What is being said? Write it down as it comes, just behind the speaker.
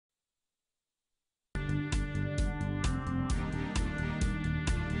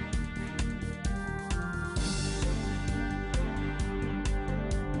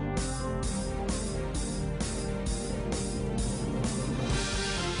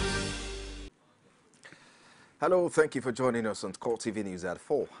Hello, thank you for joining us on CoreTV News at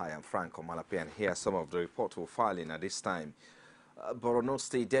 4. I am Frank Omalapi, and here are some of the reports we're filing at this time. Borno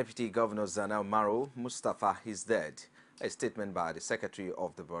State Deputy Governor Zanel Maro Mustafa is dead. A statement by the Secretary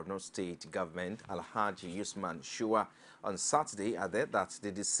of the Borno State Government, Alhaji Usman Shua, on Saturday added that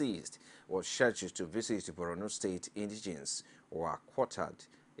the deceased was scheduled to visit the Borno State indigents who are quartered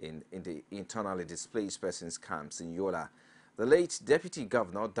in the internally displaced persons camps in Yola. The late Deputy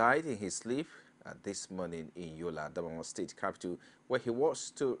Governor died in his sleep this morning in Yola, the Borno State capital, where he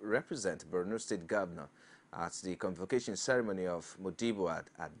was to represent Borno State Governor at the convocation ceremony of Modibo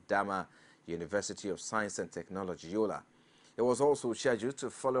at Dama University of Science and Technology, Yola. He was also scheduled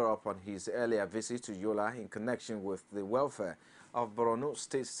to follow up on his earlier visit to Yola in connection with the welfare of Borno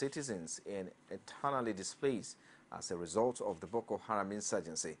State citizens in internally displaced as a result of the Boko Haram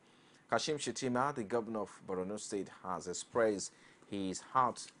insurgency. Kashim Shettima, the governor of Borno State, has expressed his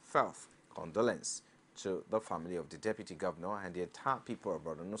heartfelt condolence to the family of the deputy governor and the entire people of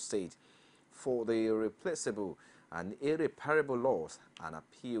Borno State for the irreplaceable and irreparable loss, and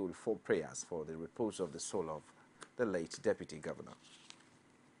appeal for prayers for the repose of the soul of the late deputy governor.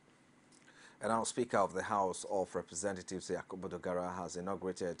 And our Speaker of the House of Representatives, Yakubu Dogara, has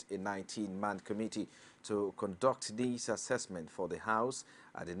inaugurated a 19-man committee to conduct needs assessment for the House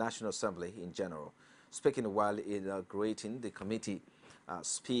and the National Assembly in general. Speaking while inaugurating the committee,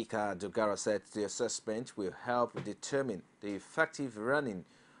 Speaker Dogara said the assessment will help determine the effective running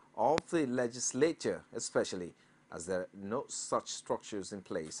of the legislature, especially as there are no such structures in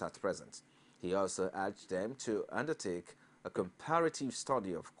place at present. He also urged them to undertake a comparative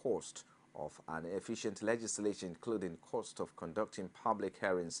study of cost of an efficient legislation, including cost of conducting public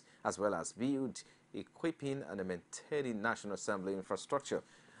hearings, as well as build, equipping, and maintaining National Assembly infrastructure.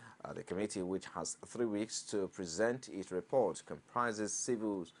 The committee, which has 3 weeks to present its report, comprises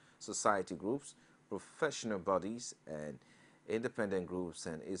civil society groups, professional bodies, and independent groups,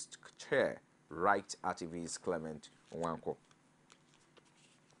 and its chair, right activist Clement Nwankwo.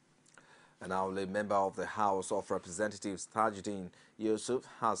 And now the member of the House of Representatives, Tajuddin Yusuf,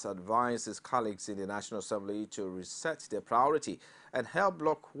 has advised his colleagues in the National Assembly to reset their priority and help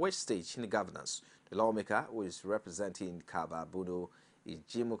block wastage in the governance. The lawmaker, who is representing Kababudo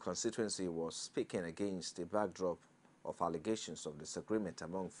Ijimu constituency, was speaking against the backdrop of allegations of disagreement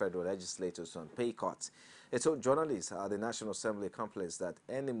among federal legislators on pay cuts. He told journalists at the National Assembly complex that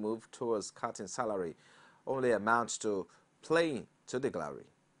any move towards cutting salary only amounts to playing to the gallery.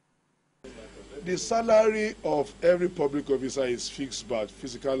 The salary of every public officer is fixed by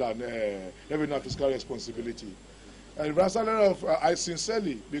physical and revenue and fiscal responsibility. And the salary of, I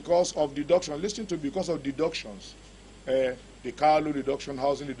sincerely, because of deduction, listen to because of deductions, the car loan deduction,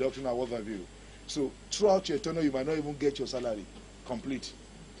 housing deduction, and what have you. So throughout your tenure, you might not even get your salary complete.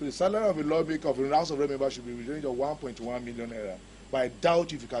 So the salary of a lawmaker, of a House of Rep member, should be in the range of 1.1 million naira. But I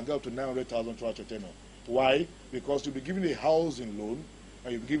doubt if you can get up to 900,000 throughout your tenure. Why? Because you'll be given a housing loan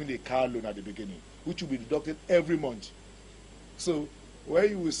and you'll be given a car loan at the beginning, which will be deducted every month. So where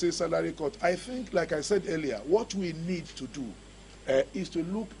you will say salary cut, I think, like I said earlier, what we need to do is to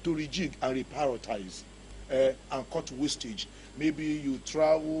look to rejig and reprioritize and cut wastage. Maybe you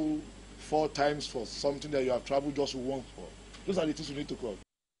travel 4 times for something that you have traveled just once for. Those are the things we need to cut.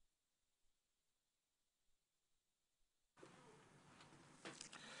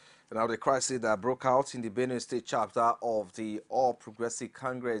 Now, the crisis that broke out in the Benue State chapter of the All Progressive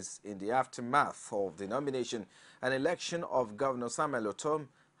Congress in the aftermath of the nomination and election of Governor Samuel Otom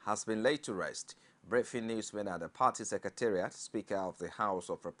has been laid to rest. Briefing newsmen at the party secretariat, Speaker of the House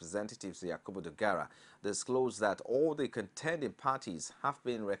of Representatives Yakubu Dogara disclosed that all the contending parties have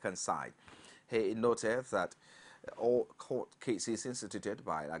been reconciled. He noted that all court cases instituted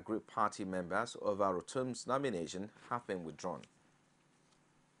by the group party members over Otom's nomination have been withdrawn.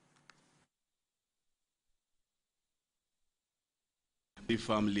 The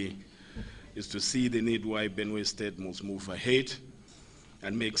family is to see the need why Benue State must move ahead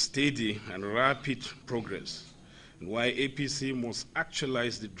and make steady and rapid progress, and why APC must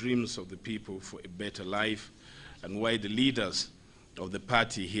actualize the dreams of the people for a better life, and why the leaders of the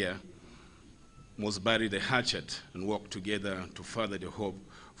party here must bury the hatchet and work together to further the hope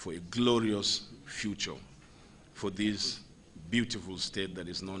for a glorious future for this beautiful state that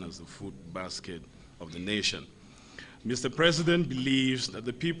is known as the food basket of the nation. Mr. President believes that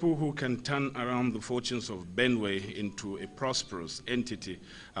the people who can turn around the fortunes of Benue into a prosperous entity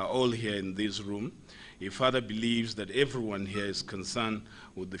are all here in this room. He further believes that everyone here is concerned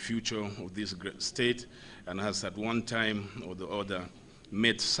with the future of this great state and has at one time or the other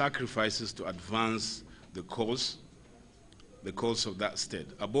made sacrifices to advance the cause the cause of that state.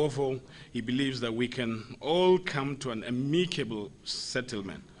 Above all, he believes that we can all come to an amicable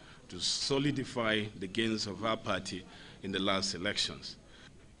settlement to solidify the gains of our party in the last elections.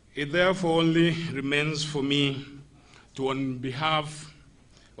 It therefore only remains for me to, on behalf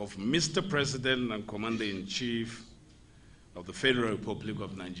of Mr. President and Commander-in-Chief of the Federal Republic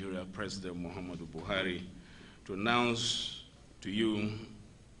of Nigeria, President Muhammadu Buhari, to announce to you,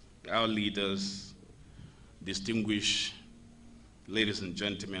 our leaders, distinguished ladies and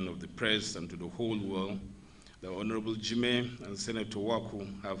gentlemen of the press, and to the whole world, the Honorable Jime and Senator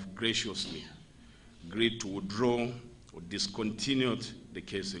Waku have graciously agreed to withdraw or discontinued the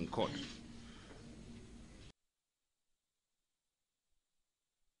case in court.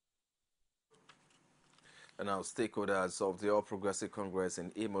 And now stakeholders of the All Progressive Congress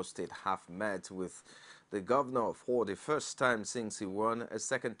in Imo State have met with the governor for the first time since he won a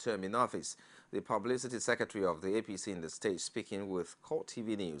second term in office. The publicity secretary of the APC in the state, speaking with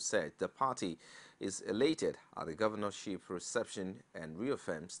CoreTV News, said the party is elated at the governorship reception and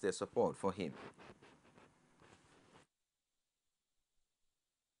reaffirms their support for him.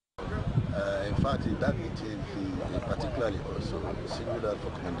 In fact, in that meeting, he particularly also singled out for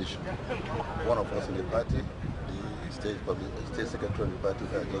commendation. One of us in the party, the state secretary of the party,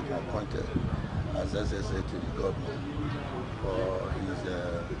 had been appointed as SSA to the governor for his,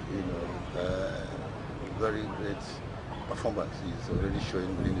 very great performance he's already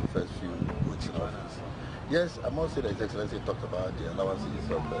showing within the first few weeks in office. Yes, I must say that His Excellency talked about the allowances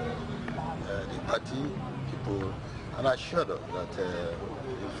of the party people, and I assured us that,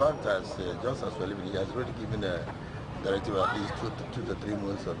 in fact, just as we're living, he has already given a directive at least 2 to 3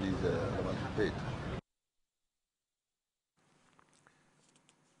 months of these allowances paid.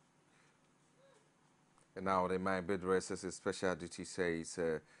 And now the Mind Bid Races Special Duty says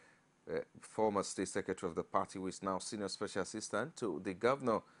former State Secretary of the party, who is now Senior Special Assistant to the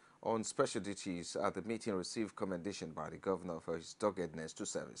Governor on Special Duties at the meeting, received commendation by the Governor for his doggedness to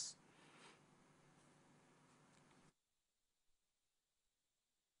service.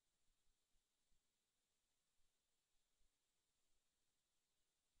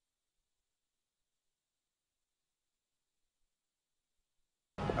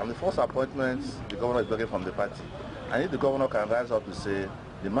 I'm the first appointment the governor is getting from the party. And if the governor can rise up to say,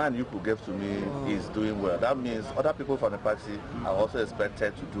 the man you could give to me is doing well, that means other people from the party are also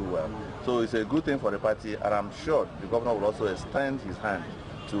expected to do well. So it's a good thing for the party, and I'm sure the governor will also extend his hand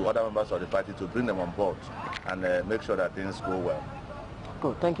to other members of the party to bring them on board and make sure that things go well.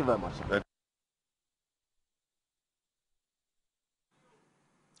 Cool. Thank you very much.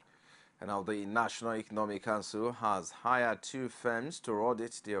 And now the National Economic Council has hired 2 firms to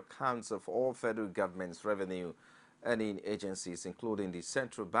audit the accounts of all federal government's revenue earning agencies, including the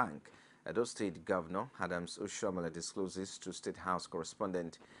Central Bank. Edo State Governor Adams Oshiomhole discloses to State House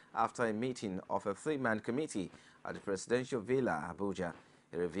correspondent after a meeting of a 3-man committee at the Presidential Villa, Abuja.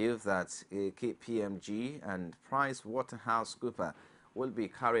 He revealed that KPMG and PricewaterhouseCoopers will be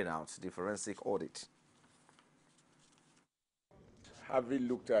carrying out the forensic audit. Having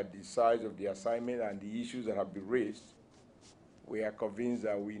looked at the size of the assignment and the issues that have been raised, we are convinced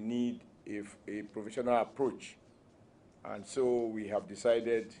that we need a professional approach. And so we have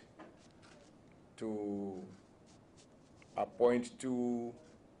decided to appoint 2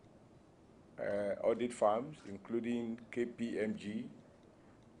 audit firms, including KPMG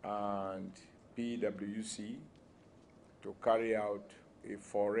and PwC, to carry out a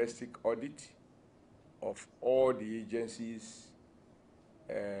forensic audit of all the agencies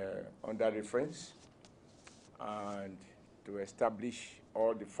under reference, and to establish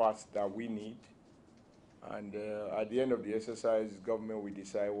all the facts that we need. And at the end of the exercise, government will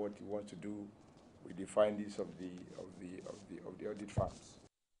decide what it wants to do with the findings of the audit firms.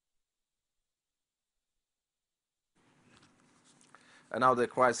 And now the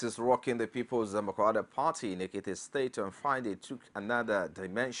crisis rocking the People's Democratic Party in Ekiti State on Friday took another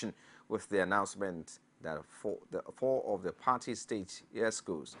dimension with the announcement that 4 of the party state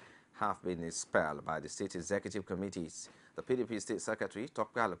schools have been expelled by the state executive committees. The PDP State Secretary,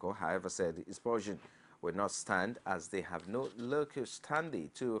 Tok Galoko, however, said the expulsion will not stand as they have no locus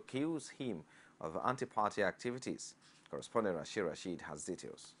standi to accuse him of anti-party activities. Correspondent Rashid has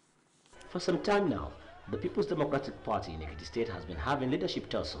details. For some time now, the People's Democratic Party in Ekiti State has been having leadership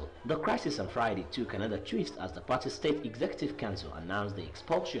tussle. The crisis on Friday took another twist as the party's State Executive Council announced the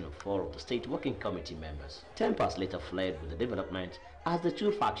expulsion of 4 of the State Working Committee members. Tempers later flared with the development as the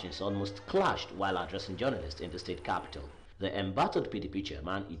 2 factions almost clashed while addressing journalists in the state capital. The embattled PDP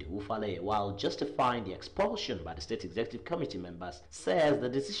chairman, Idowu Faleye, while justifying the expulsion by the State Executive Committee members, says the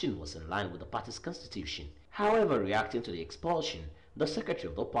decision was in line with the party's constitution. However, reacting to the expulsion, the secretary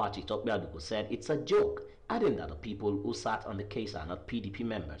of the party, Tokbe Aduko, said it's a joke, adding that the people who sat on the case are not PDP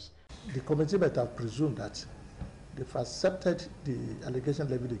members. The committee might have presumed that they've accepted the allegation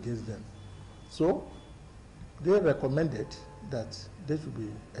levied against them. So they recommended that they should be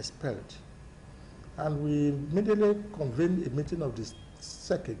expelled. And we immediately convened a meeting of the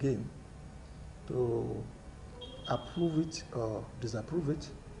SEC again to approve it or disapprove it,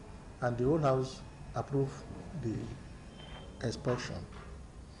 and the whole House approved the expulsion.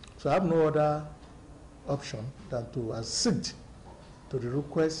 So I have no other option than to accede to the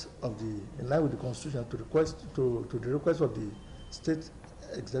request of the, in line with the Constitution, to the request of the State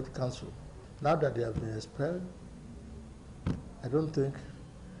Executive Council. Now that they have been expelled, I don't think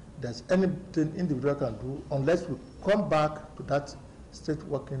there's anything individual can do unless we come back to that state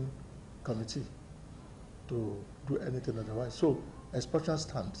working committee to do anything otherwise. So expulsion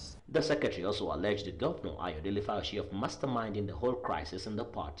stands. The secretary also alleged the governor Ayodele Fauci of masterminding the whole crisis in the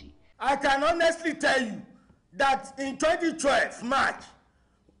party. I can honestly tell you that in 2012 March,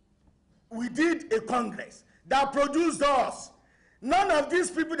 we did a congress that produced us. None of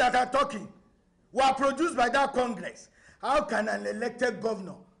these people that are talking were produced by that congress. How can an elected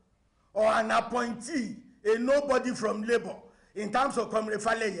governor or an appointee, a nobody from Labour, in terms of Comrade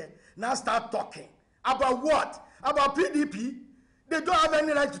Faleye, now start talking about what? About PDP? They don't have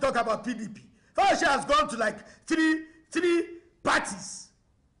any right to talk about PDP. Fauci has gone to like three parties.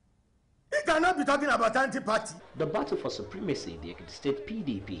 He cannot be talking about anti-party. The battle for supremacy in the Ekiti State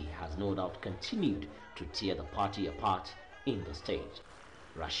PDP has no doubt continued to tear the party apart in the state.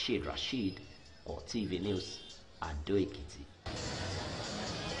 Rashid, CoreTV News, Ado Ekiti.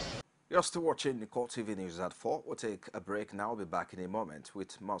 You're still watching the CoreTV News at 4. We'll take a break now. We'll be back in a moment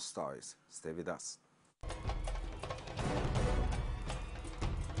with more stories. Stay with us.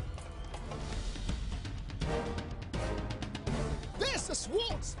 This is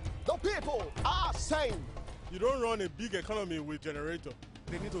what the people are saying. You don't run a big economy with generator.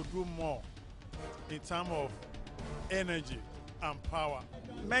 They need to do more in terms of energy and power.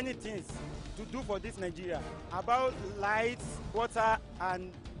 Many things to do for this Nigeria about lights, water,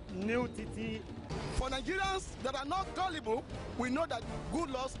 and new TT. For Nigerians that are not gullible, we know that good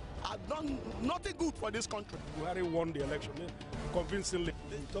laws have done nothing good for this country. Buhari won the election convincingly.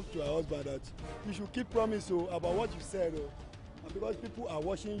 Talk to your husband that you should keep promise about what you said, and because people are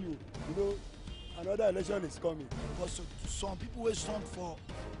watching you, you know, another election is coming. Because some people will strong for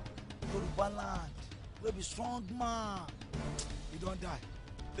Yoruba land, will be strong man, we don't die.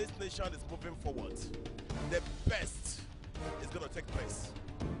 This nation is moving forward. The best is going to take place.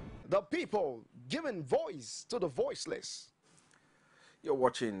 The people giving voice to the voiceless. You're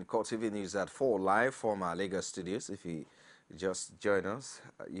watching CoreTV News at 4 live from our Lagos studios. If you just join us,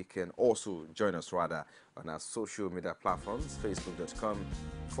 you can also join us rather on our social media platforms,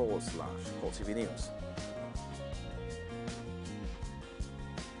 facebook.com/CoreTV News.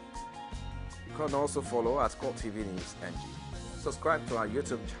 You can also follow at CoreTV News NG. Subscribe to our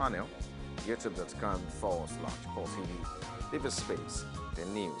YouTube channel, youtube.com/CoreTV. Leave a space, the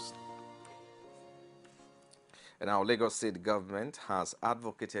news. And our Lagos State government has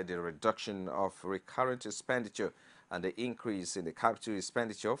advocated the reduction of recurrent expenditure and the increase in the capital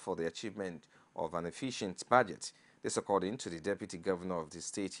expenditure for the achievement of an efficient budget. This, according to the Deputy Governor of the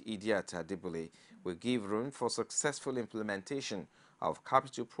state, Idiat Adebule, will give room for successful implementation of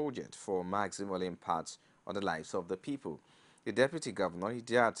capital projects for maximal impact on the lives of the people. The Deputy Governor,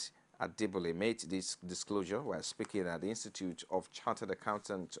 Idiat Adebule, made this disclosure while speaking at the Institute of Chartered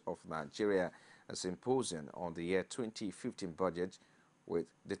Accountants of Nigeria, a symposium on the year 2015 budget with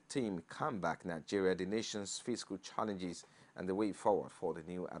the theme Come Back Nigeria, the nation's fiscal challenges and the way forward for the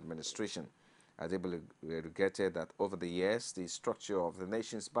new administration. Adebule regretted that over the years, the structure of the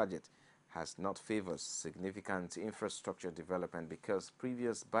nation's budget has not favored significant infrastructure development because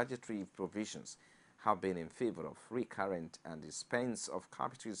previous budgetary provisions have been in favor of recurrent and expense of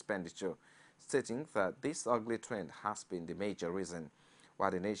capital expenditure, stating that this ugly trend has been the major reason why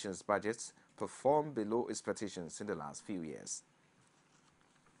the nation's budgets performed below expectations in the last few years.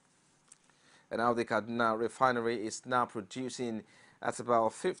 And now the Kaduna refinery is now producing at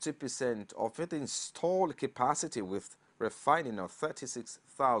about 50% of its installed capacity with refining of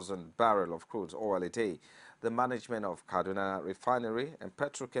 36,000 barrels of crude oil a day. The management of Kaduna Refinery and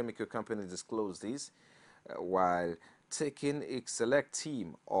Petrochemical Company disclosed this while taking a select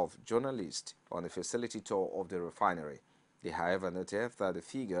team of journalists on a facility tour of the refinery. They, however, noted that the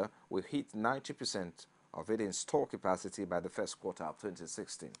figure will hit 90% of its installed capacity by the first quarter of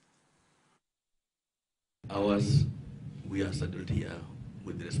 2016. Ours, we are settled here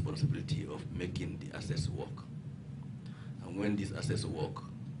with the responsibility of making the assets work. And when these assets work,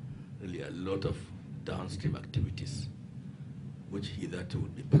 really a lot of downstream activities, which hitherto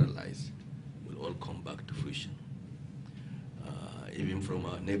would be paralyzed, will all come back to fruition. Even from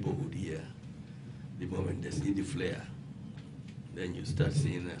our neighborhood here, the moment they see the flare, then you start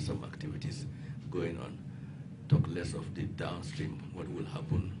seeing some activities going on. Talk less of the downstream, what will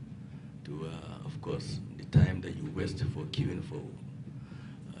happen to, of course, the time that you waste for queuing for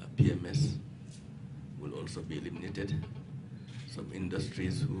PMS will also be eliminated. Some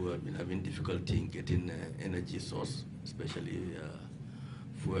industries who have been having difficulty in getting energy source, especially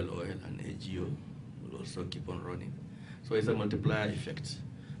fuel oil and AGO, will also keep on running. So it's a multiplier effect,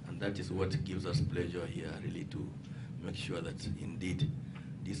 and that is what gives us pleasure here, really, to make sure that indeed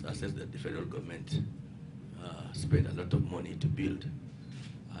these assets that the federal government spend a lot of money to build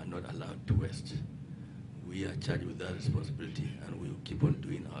are not allowed to waste. We are charged with that responsibility, and we will keep on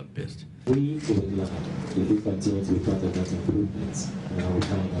doing our best. We would love if you continue to be part of that improvement in our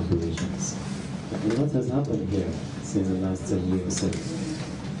refining operations. And what has happened here since the last year or so?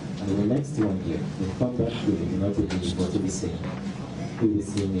 And in the next 1 year, we'll come back here, we do not believe what we'll be saying. We'll be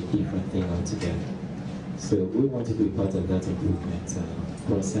seeing a different thing altogether. So we want to be part of that improvement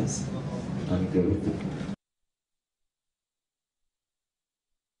process and growth.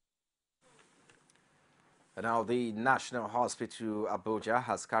 Now, the National Hospital Abuja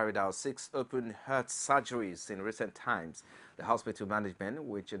has carried out 6 open heart surgeries in recent times. The hospital management,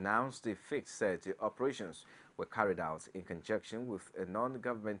 which announced the feat, said the operations were carried out in conjunction with a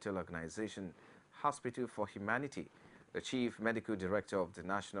non-governmental organization, Hospital for Humanity. The Chief Medical Director of the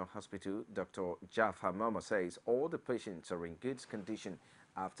National Hospital, Dr. Jafar Momo, says all the patients are in good condition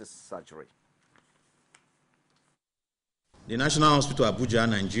after surgery. The National Hospital Abuja,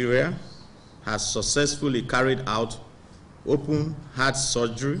 Nigeria, has successfully carried out open heart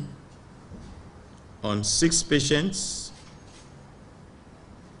surgery on 6 patients.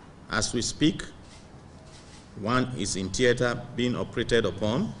 As we speak, 1 is in theater being operated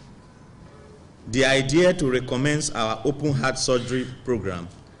upon. The idea to recommence our open heart surgery program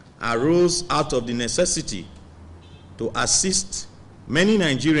arose out of the necessity to assist many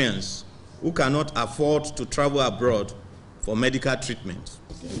Nigerians who cannot afford to travel abroad for medical treatment.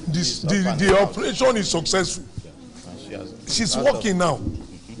 The operation is successful. She's working now.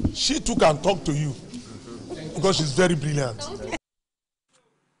 She too can talk to you because she's very brilliant.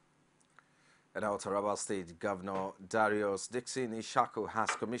 And our Taraba State Governor Darius Dixon Ishaku has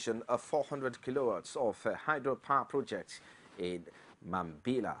commissioned a 400 kilowatts of hydropower project in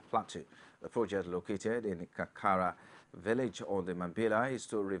Mambila Plateau. The project, located in Kakara village on the Mambila, is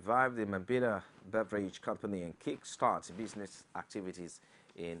to revive the Mambila Beverage Company and kick-start business activities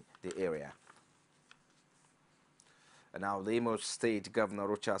in the area. And now the Imo State Governor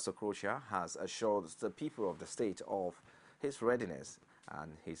Rochas Okrocha has assured the people of the state of his readiness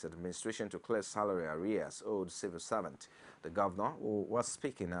and his administration to clear salary arrears owed civil servant. The governor, who was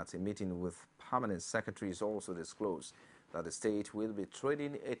speaking at a meeting with permanent secretaries, also disclosed that the state will be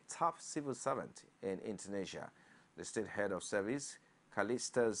training a top civil servant in Indonesia. The state head of service,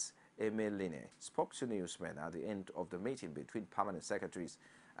 Kalistas Emeline, spoke to newsmen at the end of the meeting between permanent secretaries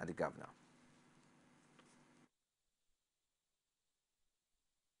and the governor.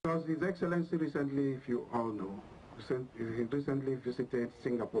 Because His Excellency recently, if you all know, recently visited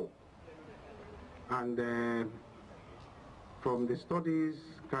Singapore, and from the studies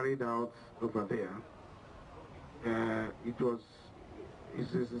carried out over there, it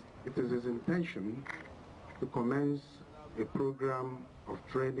is his intention to commence a program of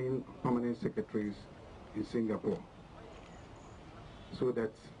training permanent secretaries in Singapore, so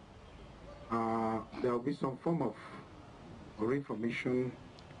that there will be some form of reformation,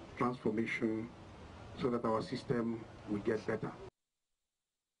 transformation, so that our system will get better.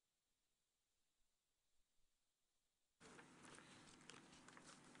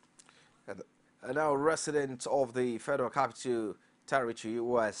 And now residents of the Federal Capital Territory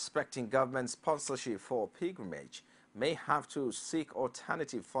who are expecting government sponsorship for pilgrimage may have to seek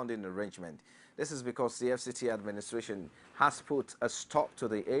alternative funding arrangement. This is because the FCT administration has put a stop to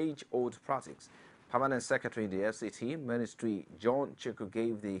the age-old practice. Permanent Secretary in the FCT Ministry, John Chuku,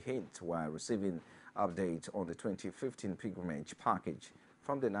 gave the hint while receiving updates on the 2015 pilgrimage package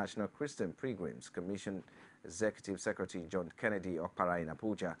from the National Christian Pilgrims Commission Executive Secretary John Kennedy Okpara in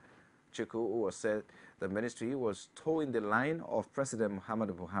Abuja. Chuku, who said the ministry was towing the line of President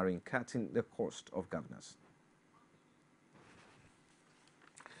Muhammadu Buhari in cutting the cost of governors.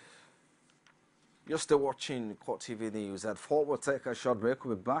 You're still watching CoreTV News. At 4, we'll take a short break.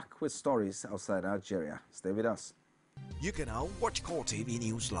 We'll be back with stories outside Algeria. Stay with us. You can now watch CoreTV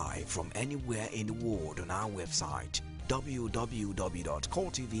News live from anywhere in the world on our website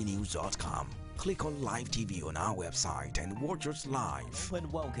www.coretvnews.com. Click on Live TV on our website and watch us live.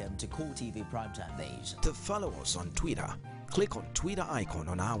 And welcome to CoreTV Primetime Days. To follow us on Twitter, click on Twitter icon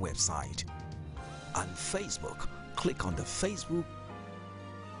on our website. On Facebook, click on the Facebook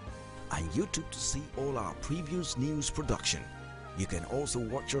and YouTube to see all our previous news production. You can also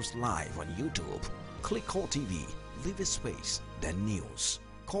watch us live on YouTube. Click CoreTV, leave a space, then News.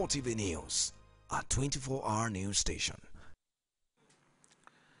 CoreTV News, a 24-hour news station.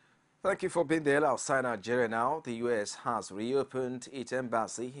 Thank you for being there. Outside Nigeria now, the U.S. has reopened its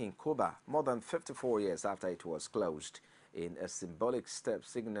embassy in Cuba more than 54 years after it was closed, in a symbolic step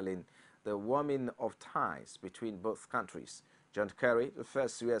signaling the warming of ties between both countries. John Kerry, the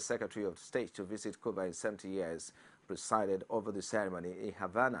first U.S. Secretary of State to visit Cuba in 70 years, presided over the ceremony in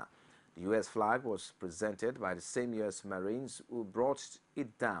Havana. The U.S. flag was presented by the same U.S. Marines who brought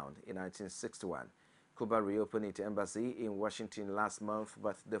it down in 1961. Cuba reopened its embassy in Washington last month,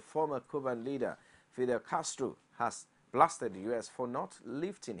 but the former Cuban leader, Fidel Castro, has blasted the U.S. for not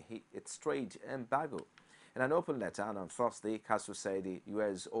lifting its trade embargo. In an open letter on Thursday, Castro said the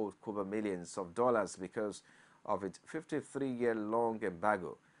U.S. owed Cuba millions of dollars because of its 53-year-long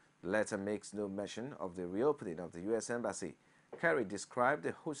embargo. The letter makes no mention of the reopening of the U.S. embassy. Kerry described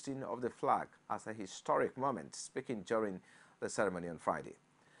the hosting of the flag as a historic moment, speaking during the ceremony on Friday.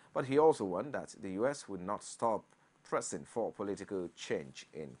 But he also warned that the U.S. would not stop pressing for political change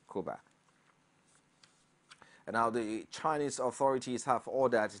in Cuba. And now the Chinese authorities have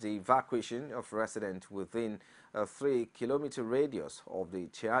ordered the evacuation of residents within a 3-kilometer radius of the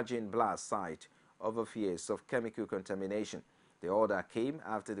Tianjin blast site over fears of chemical contamination. The order came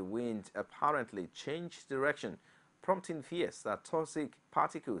after the wind apparently changed direction, prompting fears that toxic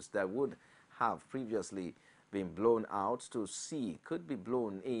particles that would have previously been blown out to sea could be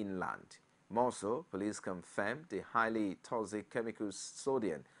blown inland. More so, police confirmed the highly toxic chemical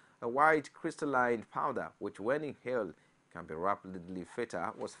sodium, a white crystalline powder which when inhaled can be rapidly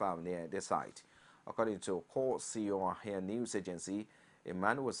fatal, was found near the site. According to CoreTV news agency, a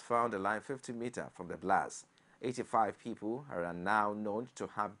man was found alive 50 meters from the blast. 85 people are now known to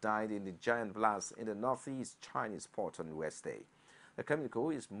have died in the giant blast in the northeast Chinese port on Wednesday. The chemical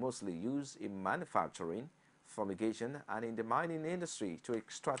is mostly used in manufacturing, fumigation, and in the mining industry to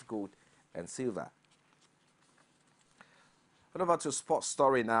extract gold and silver. Over to sports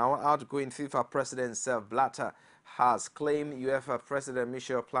story now. Outgoing FIFA President Sepp Blatter has claimed UEFA President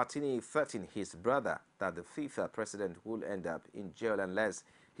Michel Platini threatened his brother that the FIFA president will end up in jail unless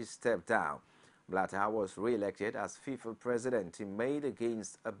he stepped down. Blatter was re-elected as FIFA president in May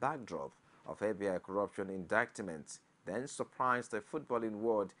against a backdrop of FBI corruption indictments, then surprised the footballing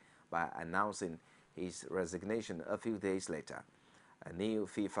world by announcing his resignation a few days later. A new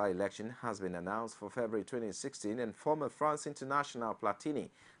FIFA election has been announced for February 2016, and former France international Platini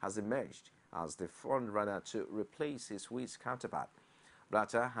has emerged as the frontrunner to replace his Swiss counterpart.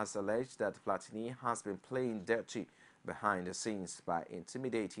 Blatter has alleged that Platini has been playing dirty behind the scenes by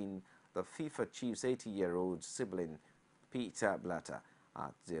intimidating the FIFA chief's 80-year-old sibling, Peter Blatter,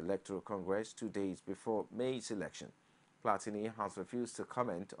 at the Electoral Congress 2 days before May's election. Platini has refused to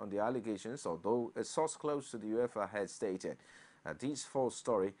comment on the allegations, although a source close to the UEFA had stated that this false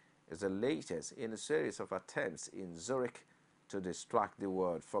story is the latest in a series of attempts in Zurich to distract the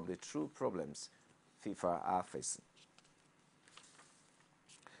world from the true problems FIFA are facing.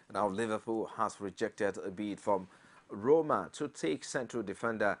 Now Liverpool has rejected a bid from Roma to take central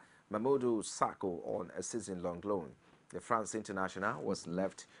defender Mamadou Sakho on a season-long loan. The France international was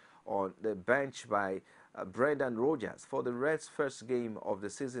left on the bench by Brendan Rodgers for the Reds' first game of the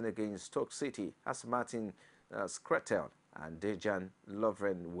season against Stoke City as Martin Skrtel and Dejan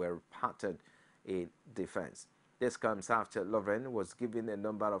Lovren were parted in defense. This comes after Lovren was given a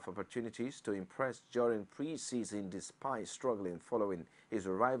number of opportunities to impress during pre-season despite struggling following his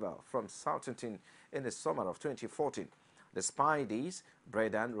arrival from Southampton in the summer of 2014. Despite this,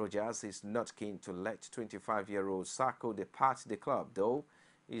 Brendan Rodgers is not keen to let 25-year-old Sakho depart the club, though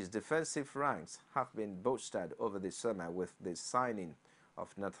his defensive ranks have been bolstered over the summer with the signing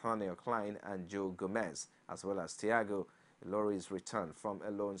of Nathaniel Klein and Joe Gomez, as well as Thiago Lloris's return from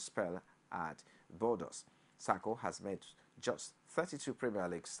a loan spell at Bordeaux. Sakho has made just 32 Premier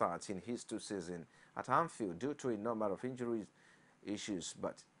League starts in his 2 seasons at Anfield due to a number of injury issues,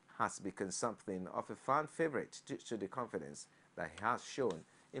 but has become something of a fan favorite due to the confidence that he has shown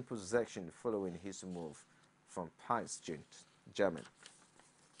in possession following his move from Paris Saint-Germain.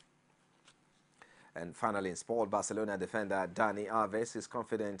 And finally, in sport, Barcelona defender Dani Alves is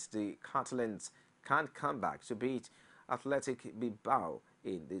confident the Catalans can't come back to beat Athletic Bilbao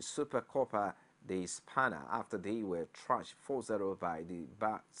in the Supercopa de España after they were thrashed 4-0 by the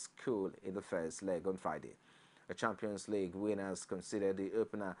Basque in the first leg on Friday. The Champions League winners considered the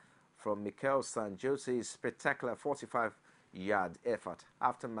opener from Mikel San Jose's spectacular 45-yard effort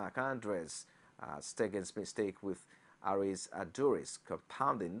after Marc-Andres Stegen's mistake with Aris Adoris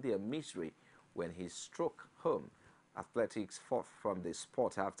compounding their misery when he struck home. Athletics fought from the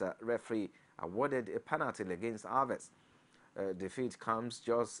spot after referee awarded a penalty against Aves. Defeat comes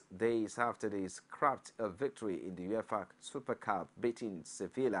just days after they scrapped a victory in the UEFA Super Cup, beating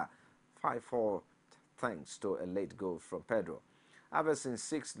Sevilla 5-4 thanks to a late goal from Pedro. Aves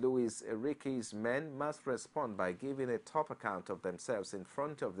insists Luis Enrique's men must respond by giving a top account of themselves in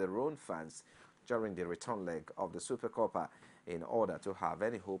front of their own fans during the return leg of the Supercopa in order to have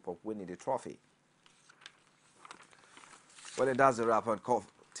any hope of winning the trophy. Well, it does a wrap on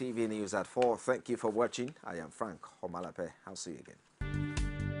CoreTV News at 4. Thank you for watching. I am Frank Omalape. I'll see you again.